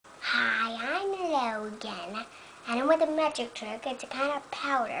again. And then with a magic trick, it's a kind of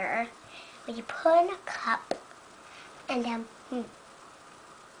powder where you put in a cup and then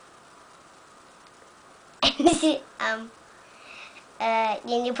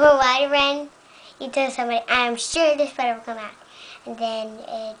you put water in, you tell somebody, I'm sure this spider will come out. And then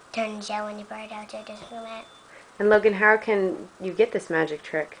it turns yellow when you pour it out so it doesn't come out. And Logan, how can you get this magic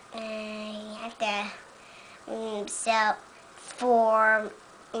trick? You have to sell for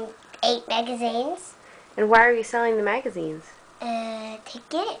 8 magazines. And why are you selling the magazines? To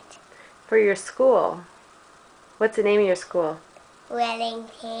get it. For your school. What's the name of your school?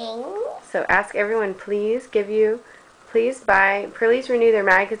 Wellington. So ask everyone, please renew their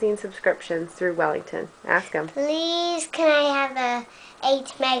magazine subscriptions through Wellington. Ask them. Please, can I have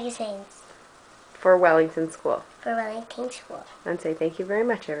 8 magazines? For Wellington School. For Wellington School. And say thank you very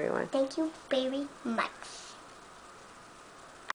much, everyone. Thank you very much.